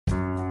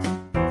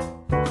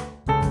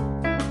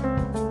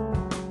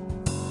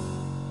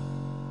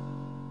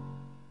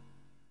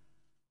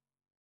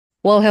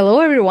Well, hello,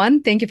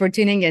 everyone. Thank you for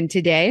tuning in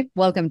today.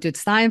 Welcome to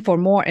It's Time for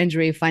More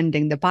Injury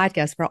Funding, the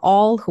podcast for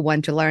all who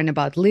want to learn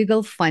about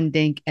legal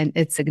funding and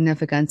its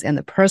significance in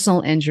the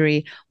personal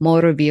injury,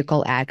 motor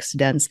vehicle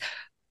accidents,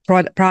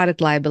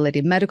 product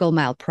liability, medical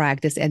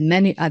malpractice, and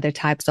many other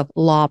types of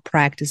law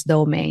practice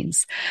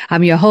domains.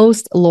 I'm your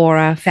host,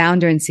 Laura,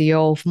 founder and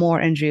CEO of More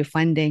Injury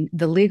Funding,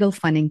 the legal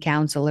funding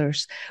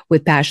counselors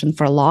with passion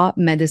for law,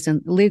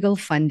 medicine, legal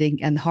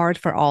funding, and heart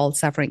for all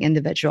suffering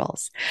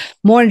individuals.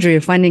 More Injury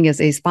Funding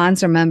is a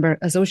sponsor, member,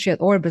 associate,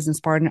 or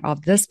business partner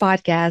of this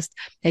podcast,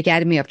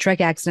 Academy of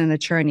Truck Accident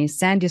Attorneys,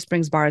 Sandy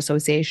Springs Bar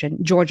Association,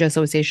 Georgia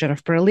Association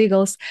of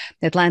Paralegals,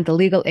 Atlanta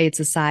Legal Aid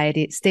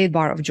Society, State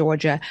Bar of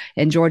Georgia,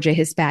 and Georgia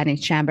Hispanic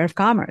Chamber of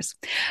Commerce.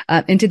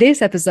 In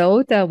today's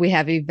episode, we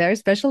have a very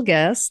special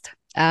guest,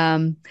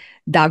 Dr.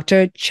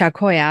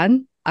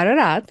 Chakoyan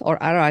Ararat or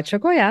Ararat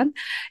Chakoyan,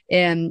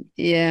 and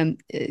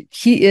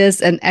he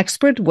is an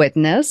expert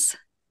witness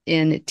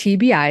in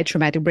TBI,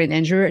 traumatic brain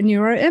injury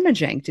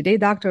neuroimaging. Today,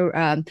 Dr.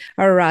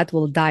 Ararat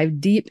will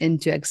dive deep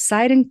into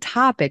exciting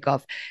topic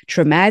of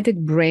traumatic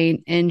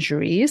brain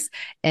injuries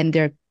and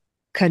their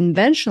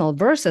conventional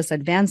versus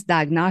advanced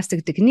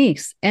diagnostic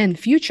techniques and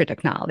future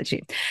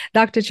technology.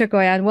 Dr.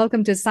 Chakoyan,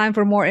 welcome to It's Time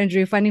for More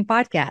Injury Funding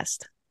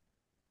podcast.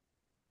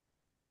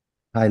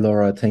 Hi,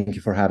 Laura. Thank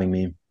you for having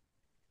me.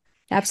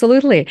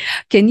 Absolutely.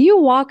 Can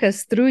you walk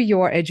us through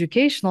your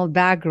educational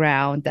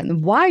background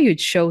and why you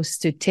chose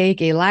to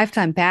take a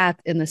lifetime path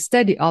in the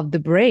study of the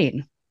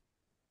brain?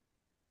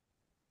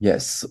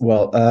 Yes.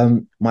 Well,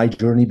 my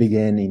journey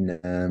began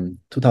in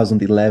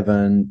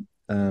 2011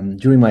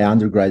 during my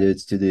undergraduate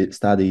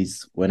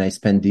studies when I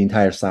spent the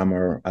entire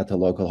summer at a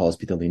local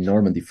hospital in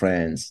Normandy,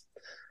 France.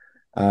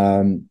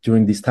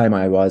 During this time,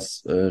 I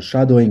was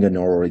shadowing a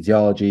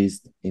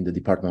neuroradiologist in the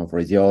Department of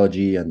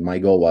Radiology, and my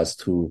goal was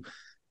to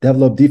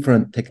develop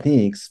different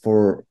techniques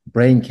for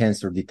brain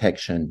cancer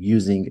detection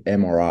using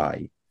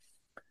MRI.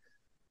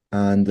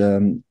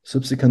 And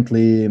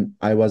subsequently,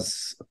 I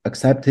was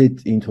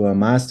accepted into a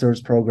master's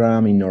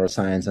program in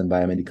neuroscience and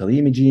biomedical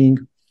imaging.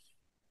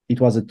 It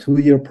was a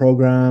 2-year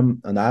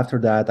program, and after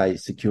that, I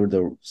secured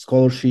a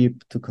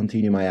scholarship to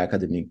continue my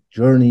academic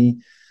journey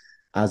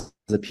as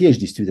a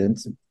PhD student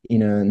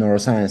in a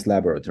neuroscience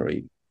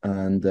laboratory.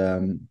 And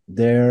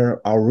there,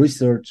 our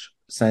research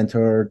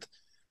centered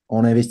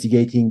on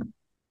investigating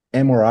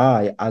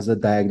MRI as a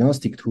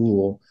diagnostic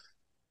tool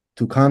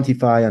to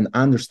quantify and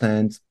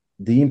understand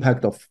the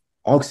impact of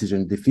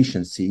oxygen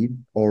deficiency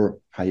or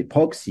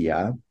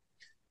hypoxia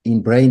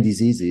in brain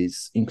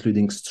diseases,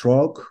 including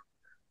stroke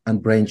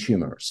and brain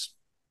tumors.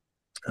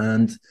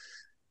 And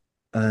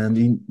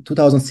in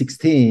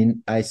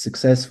 2016, I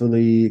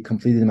successfully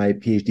completed my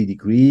PhD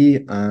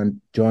degree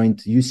and joined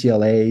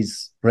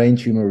UCLA's brain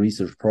tumor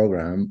research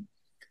program.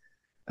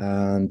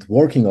 And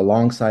working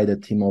alongside a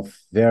team of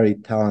very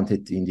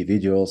talented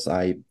individuals,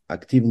 I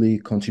actively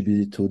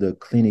contributed to the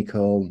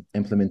clinical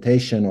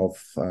implementation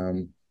of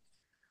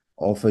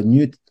a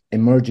new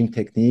emerging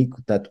technique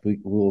that we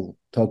will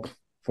talk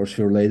for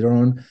sure later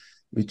on,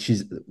 which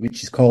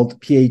is called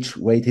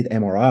pH-weighted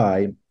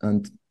MRI.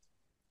 And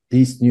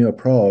this new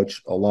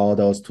approach allowed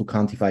us to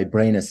quantify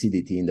brain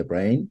acidity in the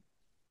brain.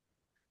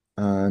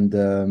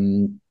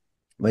 And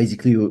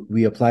basically,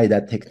 we apply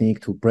that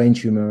technique to brain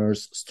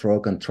tumors,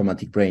 stroke, and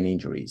traumatic brain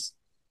injuries.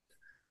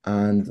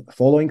 And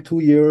following 2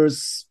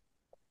 years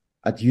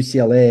at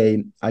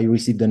UCLA, I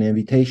received an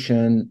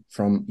invitation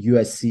from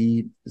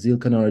USC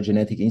Zilkha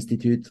Neurogenetic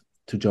Institute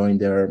to join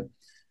their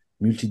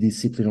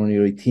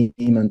multidisciplinary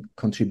team and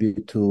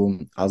contribute to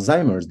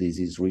Alzheimer's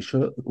disease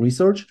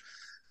research.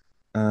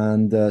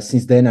 And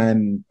since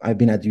then, I've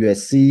been at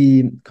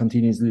USC,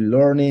 continuously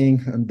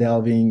learning and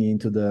delving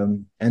into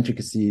the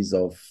intricacies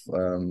of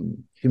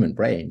human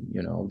brain.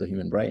 The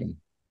human brain.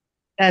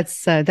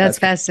 That's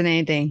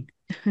fascinating.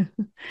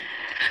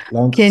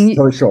 Long Can you?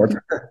 story short.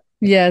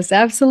 Yes,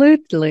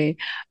 absolutely.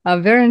 A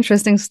very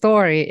interesting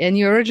story. And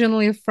you're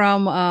originally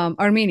from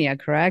Armenia,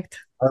 correct?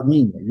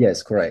 Armenia,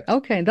 yes, correct.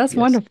 Okay, that's Yes.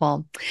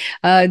 wonderful.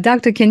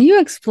 Doctor, can you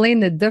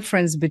explain the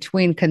difference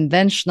between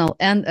conventional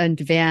and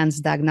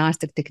advanced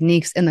diagnostic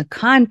techniques in the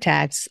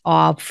context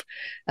of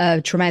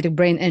traumatic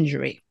brain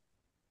injury?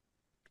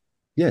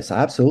 Yes,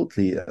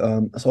 absolutely.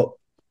 So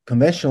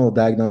conventional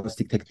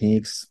diagnostic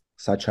techniques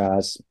such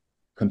as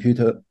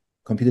computed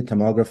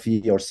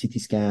tomography or CT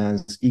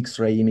scans,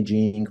 X-ray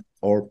imaging,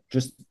 or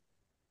just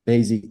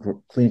basic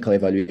clinical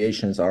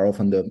evaluations are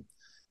often the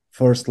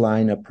first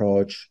line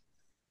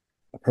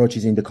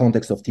approaches in the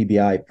context of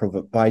TBI,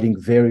 providing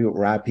very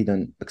rapid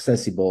and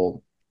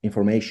accessible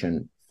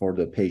information for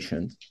the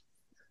patient.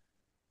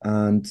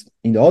 And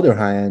in the other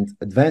hand,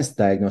 advanced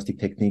diagnostic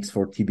techniques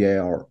for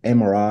TBI are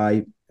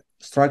MRI,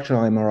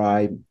 structural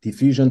MRI,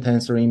 diffusion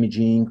tensor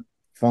imaging,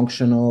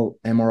 functional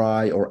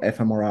MRI or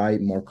fMRI,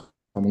 more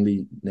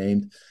commonly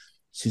named,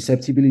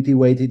 susceptibility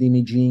weighted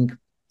imaging,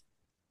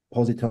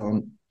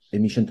 positron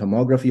emission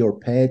tomography or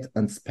PET,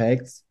 and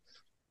SPECT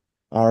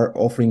are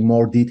offering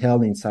more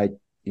detailed insight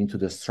into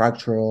the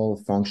structural,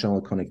 functional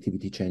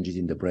connectivity changes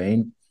in the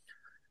brain.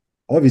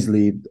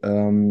 Obviously,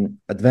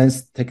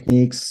 advanced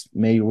techniques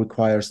may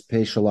require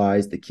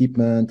specialized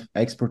equipment,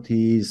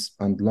 expertise,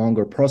 and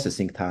longer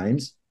processing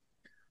times.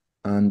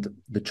 And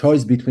the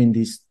choice between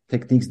these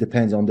techniques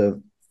depends on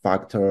the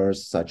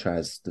factors such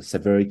as the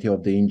severity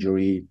of the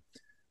injury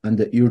and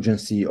the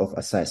urgency of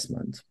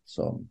assessment.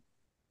 So,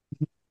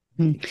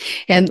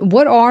 And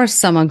what are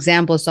some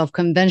examples of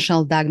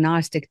conventional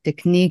diagnostic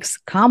techniques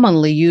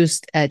commonly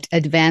used at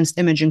advanced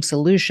imaging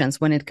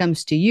solutions when it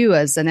comes to you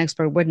as an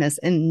expert witness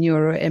in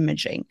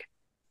neuroimaging?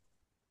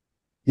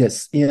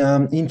 yes,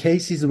 in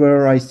cases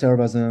where I serve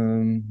as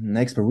an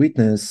expert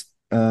witness,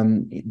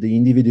 the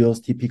individuals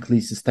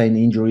typically sustain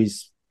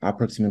injuries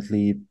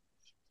approximately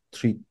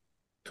 3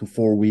 to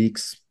 4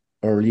 weeks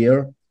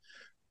earlier,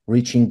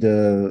 reaching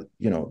the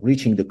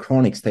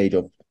chronic stage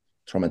of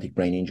traumatic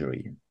brain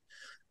injury.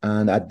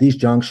 And at this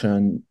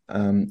junction,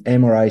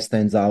 MRI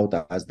stands out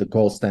as the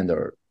gold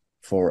standard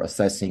for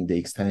assessing the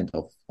extent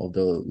of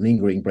the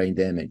lingering brain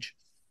damage.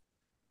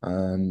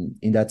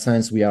 In that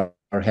sense, we are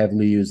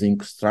heavily using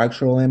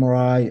structural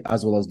MRI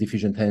as well as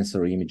diffusion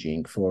tensor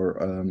imaging for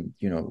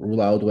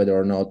rule out whether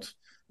or not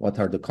what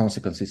are the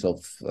consequences of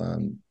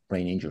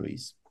brain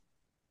injuries.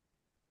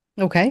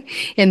 Okay.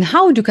 And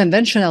how do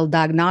conventional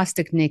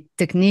diagnostic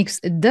techniques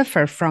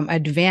differ from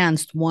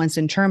advanced ones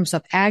in terms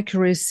of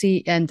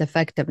accuracy and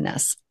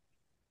effectiveness?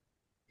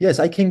 Yes,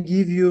 I can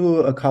give you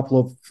a couple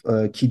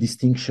of key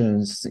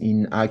distinctions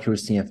in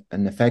accuracy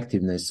and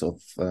effectiveness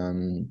of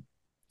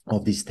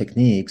these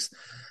techniques.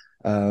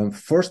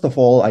 First of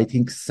all, I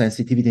think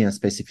sensitivity and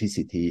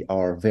specificity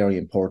are very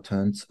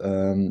important.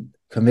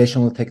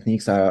 Conventional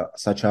techniques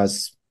such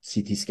as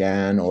CT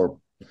scan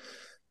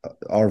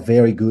are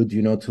very good,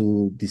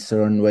 to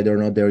discern whether or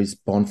not there is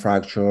bone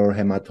fracture,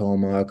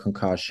 hematoma,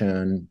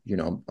 concussion,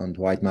 and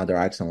white matter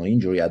axonal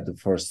injury at the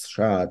first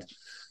shot.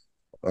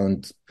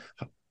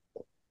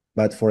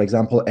 But for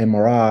example,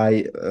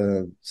 MRI,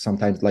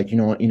 sometimes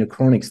in a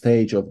chronic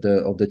stage of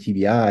the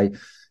TBI,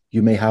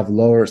 you may have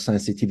lower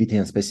sensitivity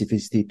and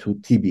specificity to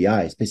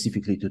TBI,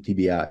 specifically to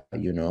TBI,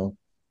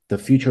 The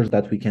features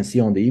that we can see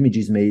on the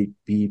images may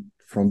be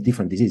from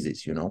different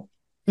diseases,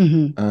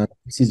 Mm-hmm. And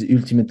this is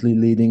ultimately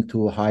leading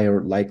to a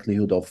higher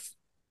likelihood of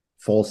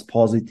false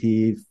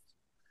positive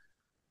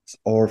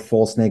or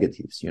false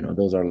negatives.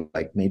 Those are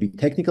like maybe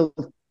technical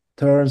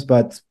terms,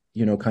 but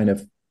kind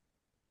of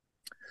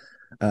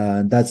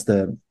that's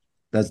the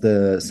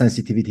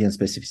sensitivity and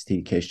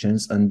specificity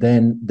questions. And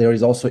then there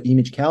is also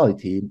image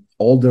quality.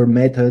 Older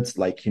methods,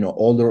 like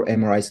older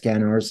MRI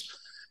scanners,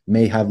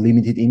 may have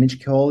limited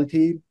image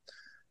quality,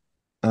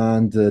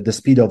 and the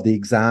speed of the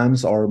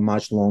exams are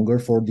much longer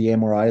for the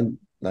MRI,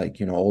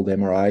 old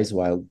MRIs,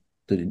 while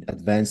the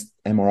advanced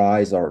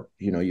MRIs are,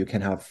 you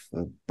can have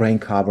brain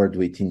covered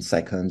within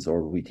seconds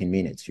or within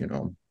minutes.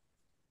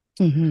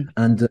 Mm-hmm.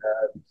 And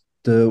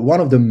one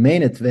of the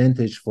main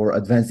advantage for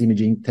advanced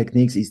imaging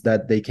techniques is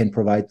that they can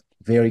provide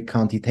very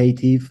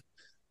quantitative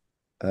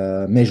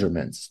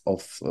measurements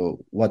of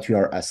what you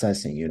are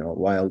assessing,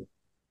 while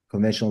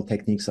conventional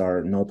techniques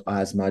are not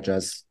as much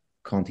as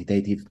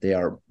quantitative, they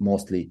are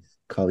mostly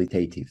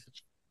qualitative.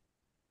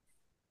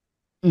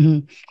 Mm-hmm.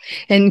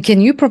 And can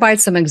you provide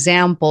some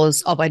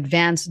examples of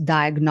advanced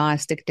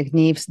diagnostic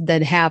techniques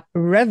that have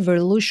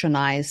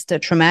revolutionized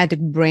traumatic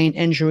brain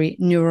injury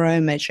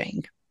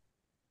neuroimaging?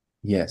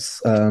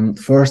 Yes.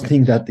 First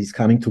thing that is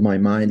coming to my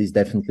mind is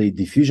definitely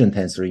diffusion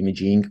tensor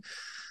imaging,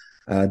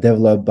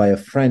 developed by a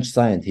French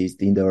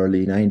scientist in the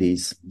early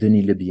 90s,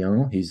 Denis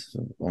Lebihan. He's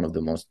one of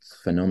the most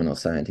phenomenal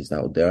scientists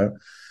out there.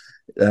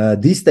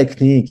 This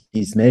technique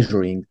is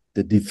measuring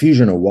the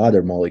diffusion of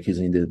water molecules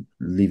in the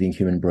living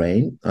human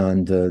brain,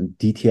 and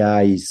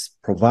DTI is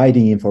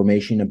providing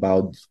information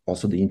about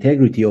also the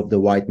integrity of the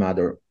white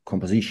matter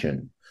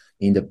composition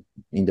in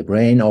the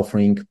brain,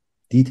 offering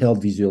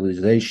detailed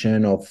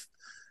visualization of,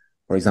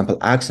 for example,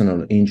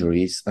 axonal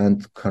injuries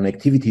and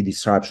connectivity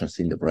disruptions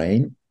in the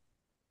brain.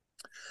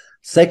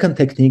 Second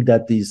technique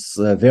that is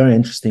very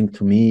interesting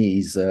to me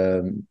is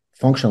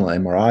functional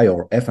MRI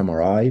or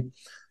fMRI,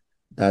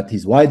 that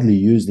is widely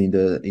used in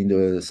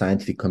the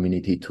scientific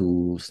community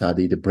to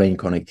study the brain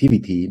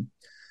connectivity.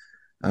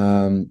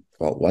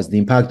 What's the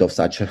impact of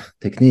such a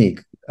technique?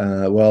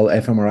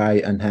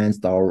 fMRI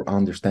enhanced our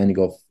understanding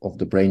of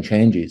the brain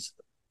changes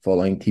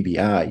following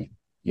TBI.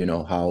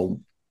 How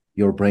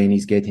your brain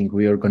is getting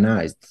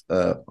reorganized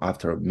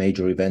after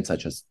major events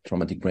such as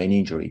traumatic brain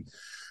injury.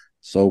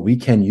 So we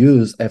can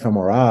use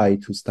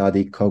fMRI to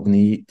study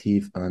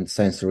cognitive and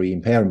sensory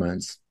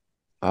impairments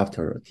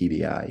after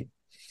TBI.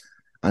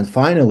 And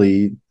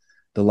finally,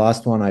 the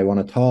last one I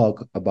want to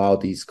talk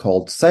about is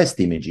called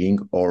CEST imaging,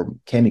 or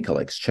chemical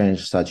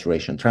exchange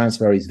saturation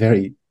transfer. Is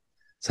very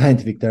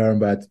scientific term,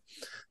 but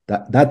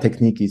that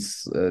technique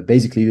is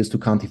basically used to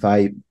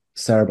quantify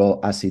cerebral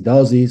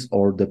acidosis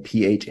or the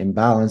pH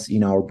imbalance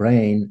in our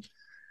brain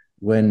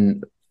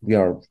when we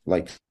are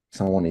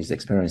someone is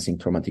experiencing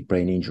traumatic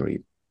brain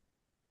injury.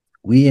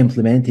 We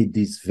implemented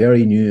this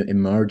very new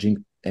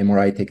emerging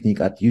MRI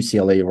technique at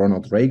UCLA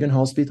Ronald Reagan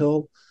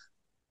Hospital,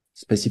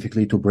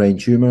 specifically to brain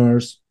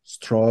tumors,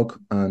 stroke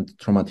and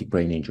traumatic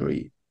brain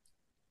injury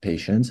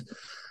patients.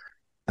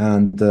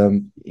 And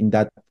in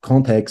that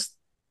context,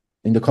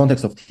 in the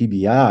context of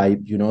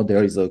TBI,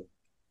 there is a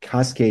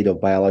cascade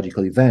of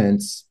biological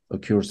events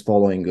occurs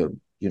following,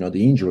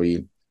 the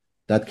injury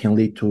that can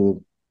lead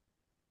to,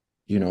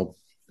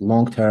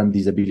 long-term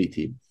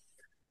disability.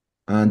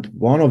 And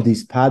one of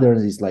these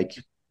patterns is like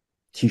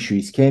tissue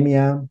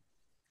ischemia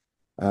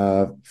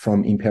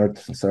from impaired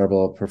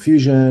cerebral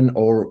perfusion,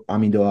 or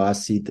amino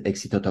acid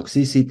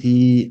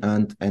excitotoxicity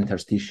and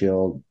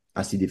interstitial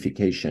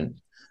acidification.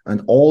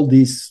 And all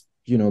this,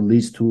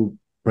 leads to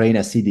brain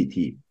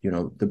acidity.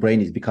 The brain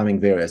is becoming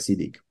very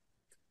acidic.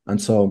 And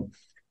so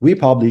we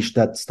published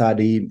that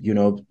study,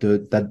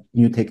 that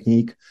new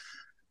technique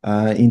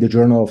in the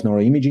Journal of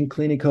Neuroimaging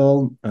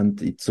Clinical,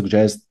 and it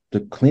suggests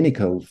the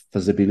clinical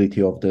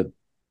feasibility of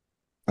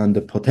and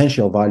the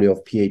potential value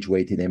of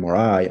pH-weighted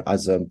MRI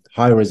as a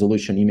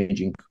high-resolution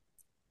imaging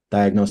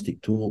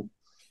diagnostic tool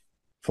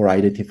for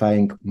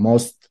identifying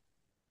most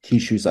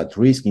tissues at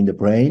risk in the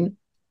brain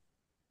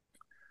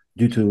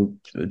due to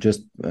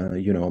just,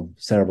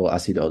 cerebral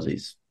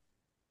acidosis.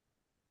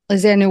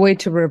 Is there any way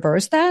to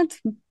reverse that,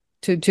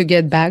 to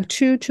get back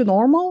to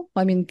normal?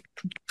 I mean,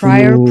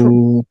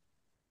 to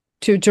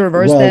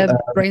reverse the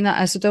brain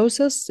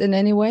acidosis in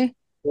any way?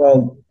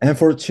 Well,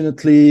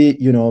 unfortunately,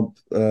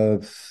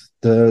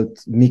 the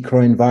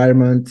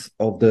microenvironment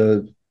of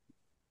the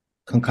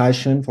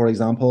concussion, for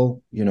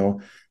example,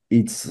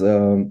 it's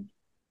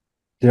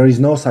there is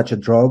no such a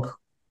drug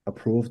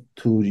approved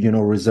to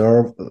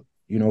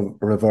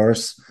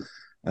reverse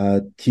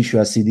tissue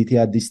acidity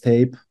at this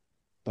stage.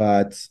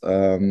 But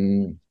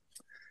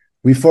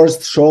we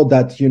first showed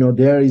that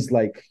there is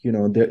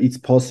it's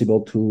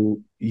possible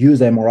to use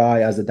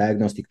MRI as a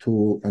diagnostic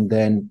tool, and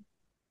then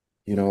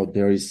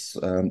there is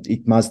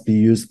it must be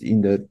used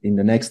in the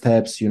next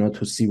steps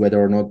to see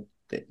whether or not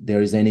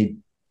there is any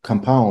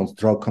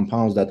drug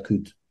compounds that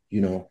could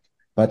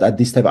but at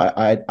this step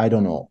I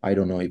don't know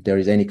if there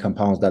is any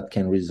compounds that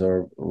can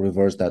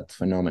reverse that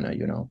phenomena.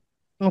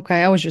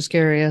 Okay, I was just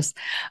curious.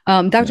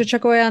 Dr.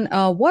 Chakoyan,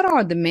 what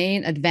are the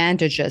main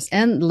advantages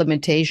and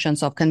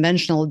limitations of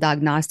conventional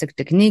diagnostic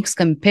techniques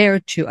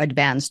compared to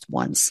advanced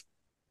ones?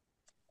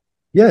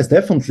 Yes,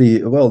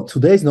 definitely. Well,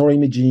 today's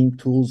neuroimaging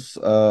tools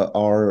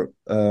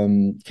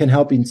can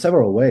help in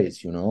several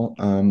ways,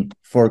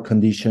 for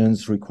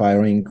conditions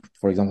requiring,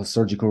 for example,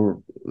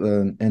 surgical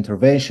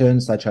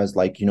intervention, such as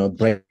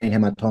brain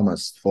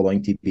hematomas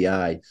following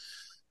TBI.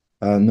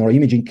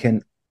 Neuroimaging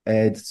can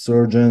aid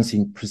surgeons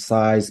in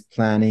precise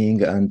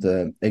planning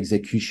and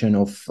execution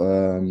of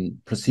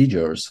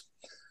procedures.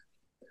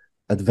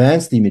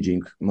 Advanced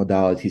imaging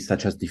modalities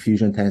such as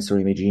diffusion tensor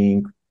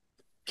imaging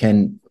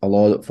can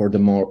allow for the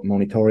more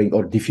monitoring,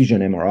 or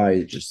diffusion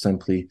MRI just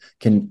simply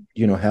can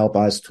help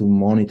us to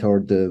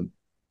monitor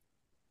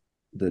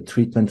the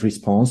treatment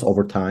response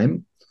over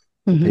time.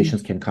 Mm-hmm. The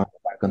patients can come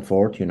back and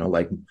forth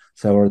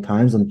several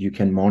times, and you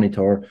can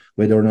monitor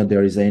whether or not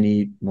there is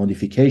any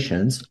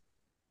modifications.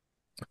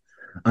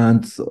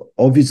 And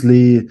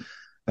obviously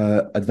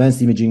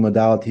advanced imaging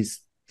modalities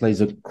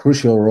plays a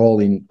crucial role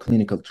in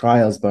clinical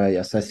trials by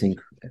assessing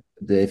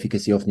the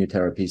efficacy of new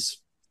therapies,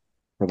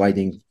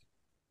 providing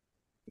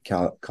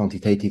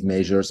quantitative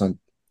measures, and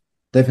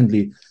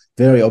definitely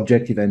very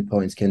objective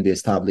endpoints can be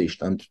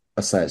established and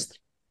assessed.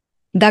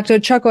 Dr.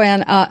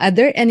 Chakoyan, are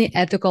there any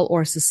ethical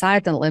or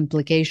societal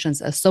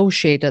implications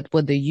associated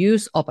with the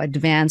use of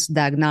advanced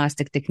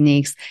diagnostic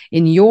techniques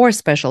in your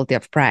specialty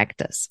of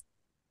practice?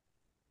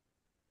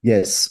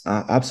 Yes,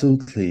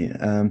 absolutely.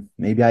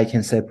 Maybe I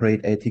can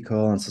separate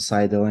ethical and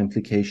societal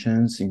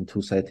implications in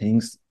two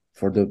settings.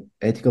 For the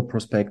ethical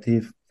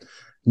perspective,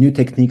 new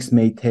techniques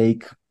may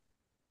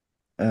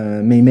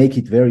make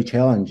it very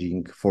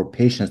challenging for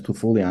patients to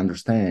fully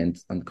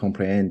understand and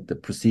comprehend the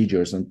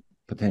procedures and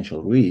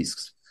potential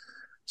risks.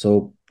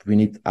 So we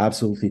need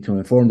absolutely to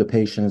inform the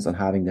patients and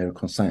having their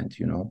consent,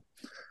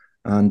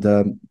 and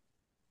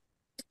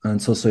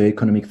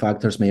socioeconomic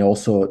factors may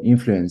also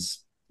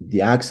influence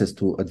the access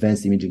to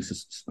advanced imaging,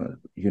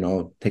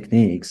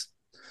 techniques,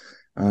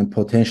 and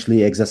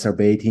potentially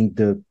exacerbating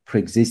the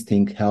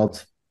pre-existing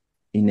health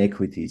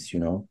inequities,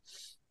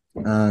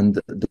 and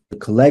the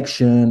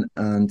collection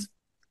and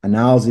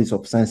analysis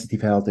of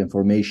sensitive health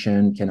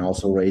information can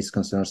also raise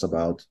concerns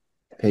about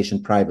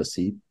patient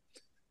privacy.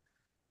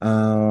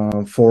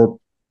 For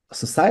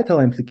societal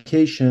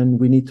implication,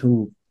 we need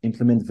to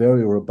implement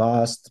very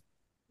robust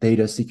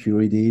data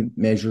security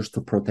measures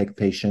to protect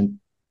patient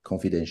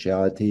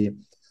confidentiality.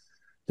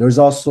 There's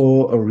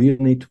also a real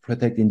need to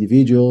protect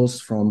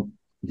individuals from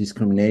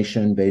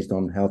discrimination based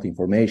on health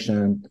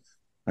information.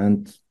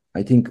 And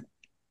I think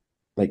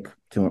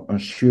to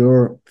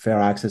ensure fair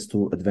access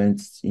to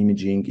advanced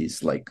imaging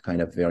is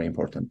kind of very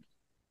important.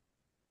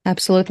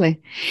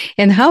 Absolutely.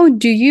 And how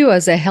do you,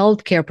 as a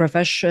healthcare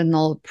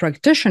professional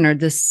practitioner,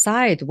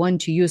 decide when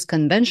to use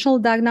conventional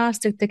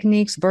diagnostic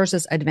techniques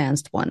versus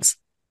advanced ones?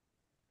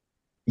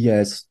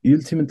 Yes,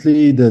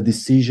 ultimately, the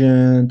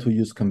decision to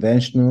use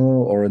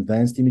conventional or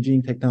advanced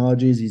imaging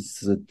technologies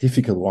is a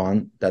difficult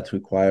one that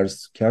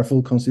requires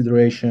careful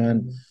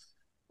consideration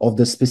of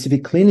the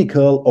specific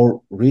clinical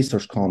or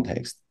research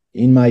context.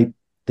 In my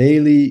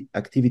daily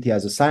activity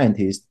as a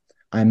scientist,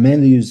 I'm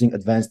mainly using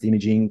advanced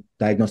imaging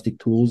diagnostic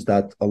tools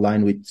that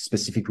align with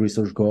specific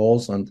research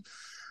goals and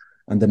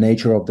the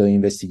nature of the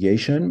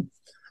investigation.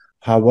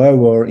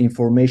 However,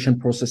 information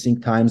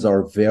processing times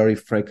are very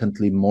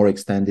frequently more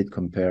extended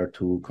compared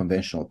to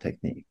conventional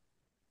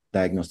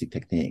diagnostic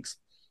techniques.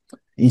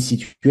 In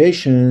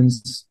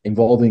situations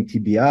involving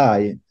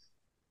TBI,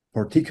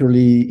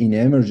 particularly in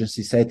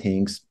emergency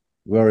settings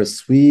where a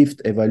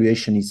swift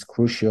evaluation is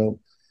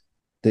crucial,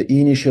 the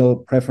initial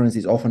preference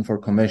is often for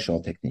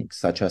conventional techniques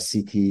such as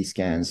CT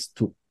scans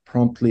to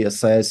promptly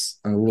assess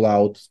and rule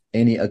out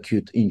any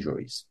acute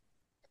injuries.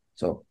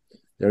 So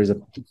there is a,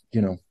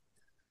 you know,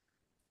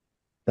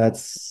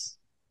 that's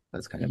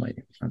kind of my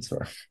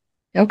answer.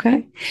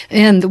 Okay.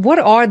 And what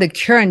are the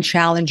current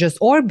challenges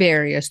or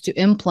barriers to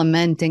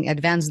implementing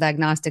advanced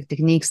diagnostic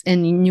techniques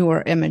in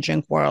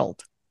neuroimaging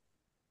world?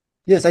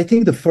 Yes, I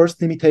think the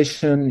first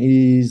limitation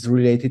is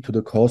related to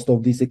the cost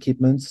of these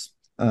equipments.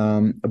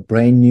 A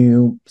brand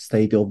new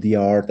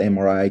state-of-the-art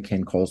MRI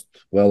can cost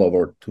well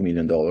over $2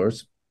 million.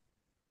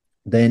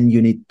 Then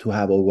you need to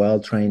have a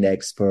well-trained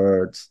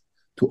expert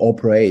to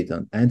operate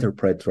and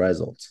interpret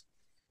results.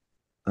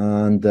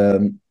 And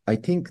I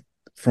think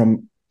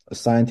from a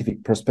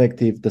scientific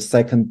perspective, the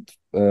second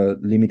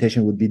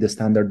limitation would be the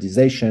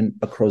standardization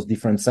across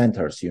different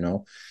centers.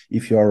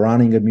 If you are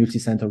running a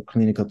multi-center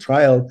clinical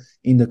trial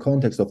in the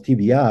context of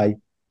TBI,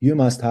 you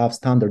must have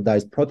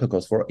standardized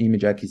protocols for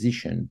image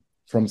acquisition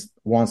from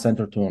one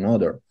center to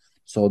another,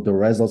 so the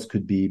results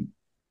could be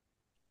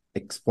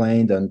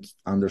explained and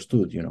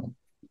understood,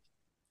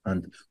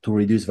 and to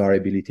reduce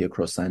variability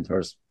across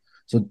centers.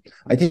 So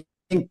I think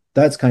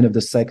that's kind of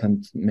the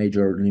second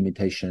major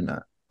limitation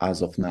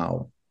as of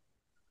now.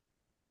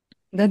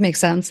 That makes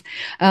sense.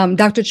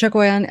 Dr.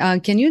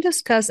 Chakoyan, can you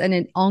discuss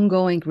any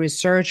ongoing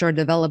research or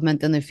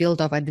development in the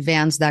field of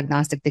advanced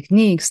diagnostic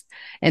techniques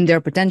and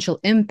their potential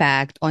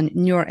impact on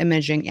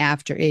neuroimaging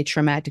after a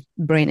traumatic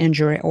brain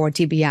injury or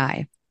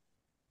TBI?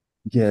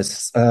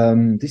 Yes,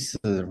 this is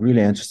a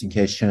really interesting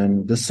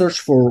question. The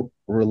search for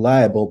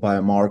reliable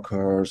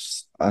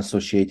biomarkers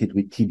associated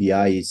with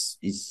TBI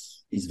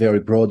is very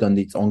broad and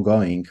it's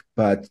ongoing.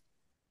 But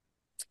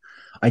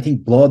I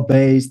think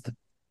blood-based,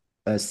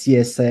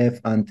 CSF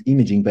and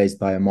imaging-based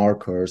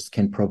biomarkers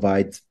can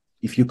provide,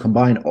 if you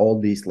combine all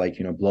these, like,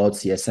 blood,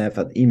 CSF,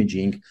 and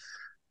imaging,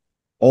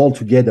 all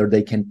together,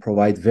 they can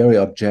provide very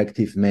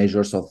objective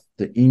measures of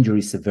the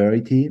injury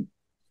severity,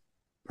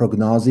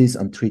 prognosis,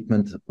 and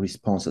treatment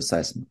response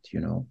assessment,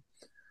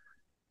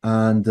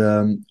 And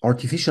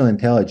artificial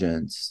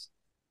intelligence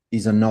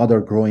is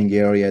another growing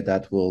area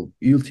that will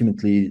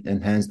ultimately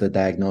enhance the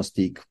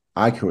diagnostic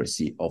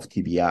accuracy of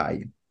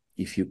TBI.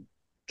 If you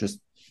just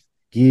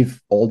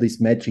give all these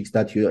metrics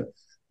that you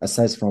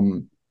assess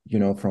from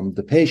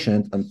the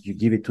patient and you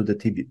give it to the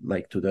TB,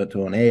 like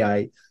to an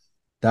AI,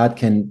 that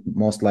can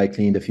most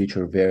likely in the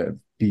future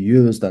be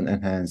used and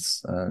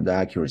enhance the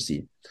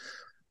accuracy.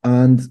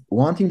 And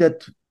one thing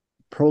that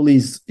probably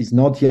is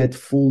not yet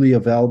fully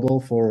available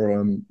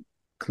for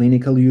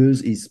clinical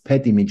use is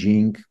PET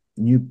imaging,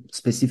 new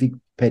specific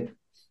PET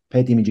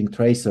imaging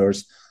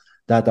tracers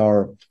that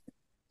are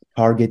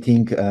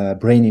targeting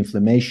brain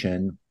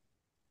inflammation.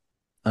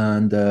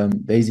 And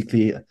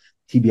basically,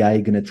 TBI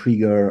is going to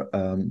trigger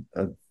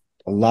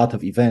a lot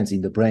of events in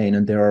the brain.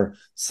 And there are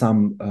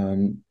some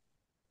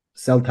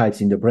cell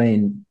types in the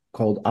brain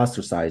called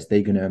astrocytes.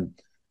 They're going to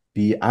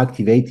be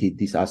activated,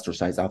 these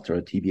astrocytes, after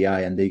a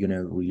TBI, and they're going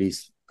to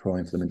release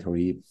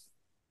pro-inflammatory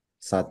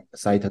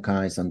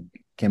cytokines and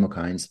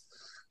chemokines.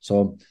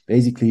 So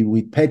basically,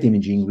 with PET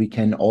imaging, we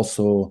can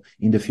also,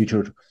 in the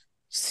future,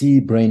 see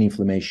brain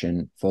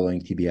inflammation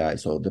following TBI.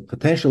 So the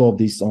potential of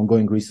these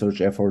ongoing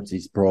research efforts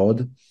is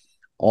broad.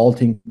 All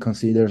things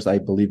considered, I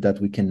believe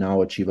that we can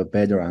now achieve a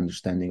better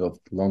understanding of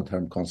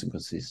long-term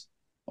consequences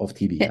of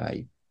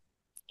TBI.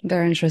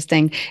 Very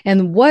interesting.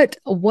 And what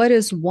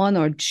is one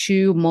or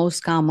two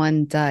most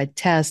common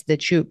tests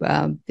that you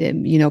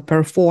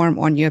perform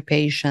on your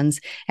patients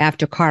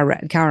after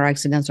car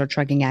accidents or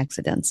trucking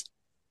accidents?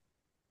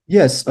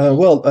 Yes.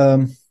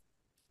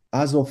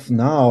 As of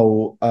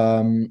now,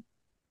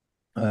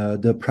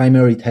 the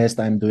primary test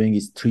I'm doing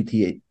is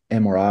 3T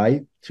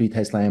MRI, 3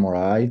 Tesla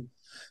MRI,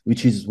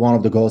 which is one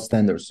of the gold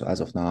standards as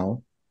of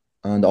now.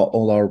 And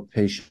all our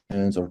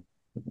patients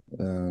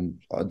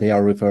they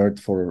are referred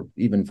for,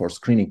 even for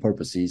screening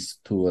purposes,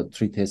 to a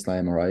 3 Tesla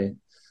MRI,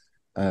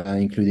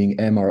 including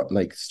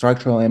like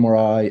structural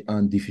MRI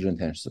and diffusion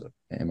tensor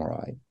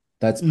MRI.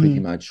 That's pretty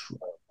much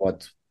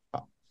what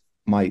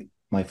my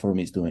firm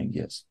is doing.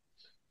 Yes.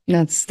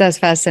 That's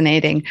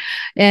fascinating,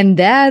 and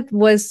that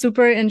was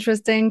super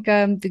interesting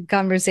the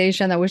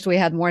conversation. I wish we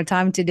had more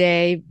time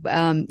today.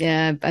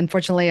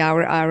 Unfortunately,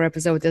 our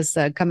episode is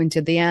coming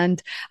to the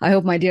end. I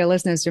hope, my dear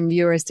listeners and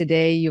viewers,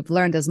 today you've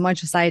learned as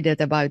much as I did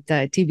about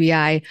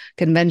TBI,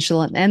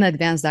 conventional and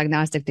advanced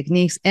diagnostic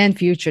techniques, and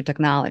future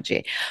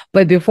technology.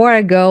 But before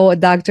I go,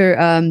 Dr.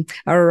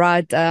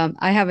 Ararat,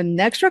 I have an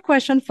extra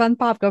question, fun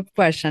pop-up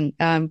question.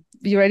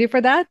 You ready for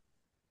that?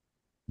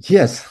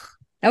 Yes.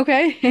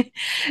 Okay.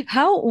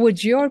 How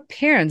would your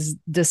parents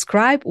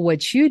describe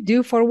what you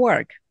do for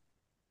work?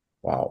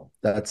 Wow,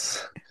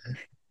 that's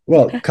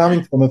well,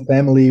 coming from a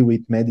family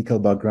with medical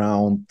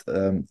background,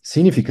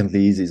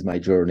 significantly easy is my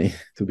journey,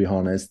 to be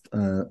honest.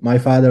 My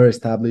father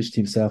established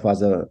himself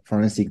as a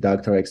forensic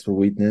doctor expert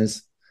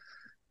witness.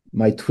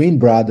 My twin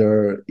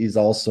brother is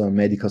also a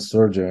medical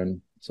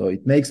surgeon, so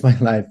it makes my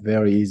life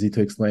very easy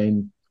to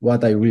explain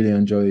what I really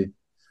enjoy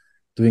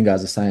doing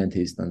as a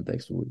scientist and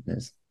expert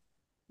witness.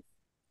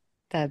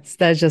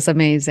 That's just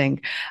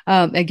amazing.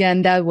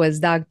 Again, that was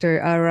Dr.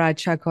 Ara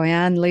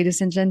Chakoyan, ladies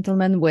and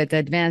gentlemen, with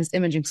Advanced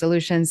Imaging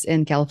Solutions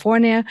in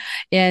California.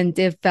 And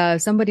if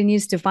somebody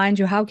needs to find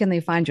you, how can they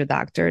find you,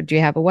 doctor? Do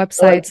you have a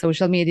website,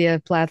 social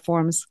media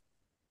platforms?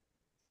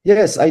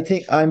 Yes, I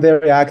think I'm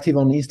very active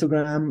on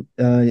Instagram.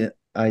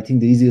 I think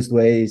the easiest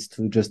way is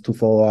to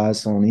follow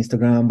us on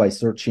Instagram by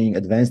searching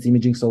Advanced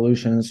Imaging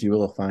Solutions. You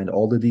will find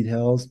all the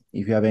details.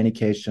 If you have any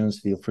questions,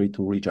 feel free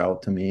to reach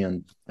out to me,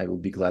 and I will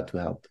be glad to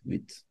help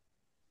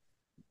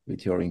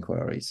with your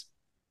inquiries.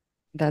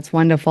 That's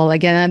wonderful.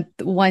 Again,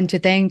 I want to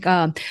thank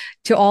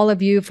to all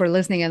of you for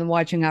listening and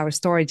watching our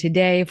story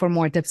today. For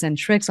more tips and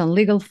tricks on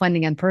legal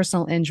funding and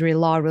personal injury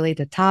law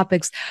related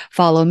topics,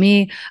 follow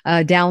me,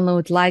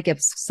 download, like, and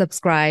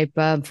subscribe.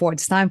 For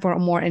it's time for a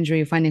more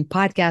injury funding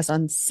podcast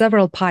on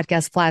several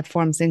podcast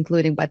platforms,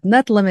 including but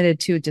not limited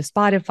to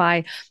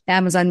Spotify,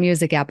 Amazon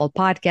Music, Apple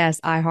Podcasts,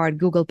 iHeart,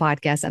 Google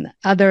Podcasts, and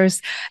others.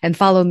 And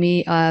follow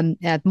me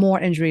at More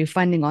Injury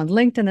Funding on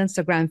LinkedIn,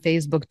 Instagram,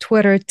 Facebook,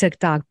 Twitter,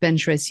 TikTok,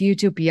 Pinterest,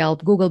 YouTube,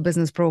 Yelp, Google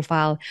Business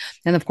Profile,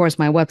 and of course,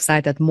 my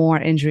website at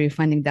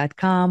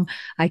moreinjuryfunding.com.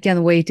 I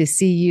can't wait to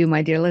see you,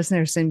 my dear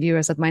listeners and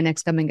viewers, at my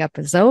next coming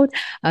episode.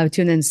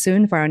 Tune in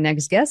soon for our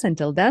next guest.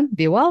 Until then,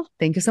 be well.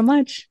 Thank you so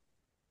much.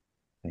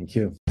 Thank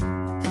you.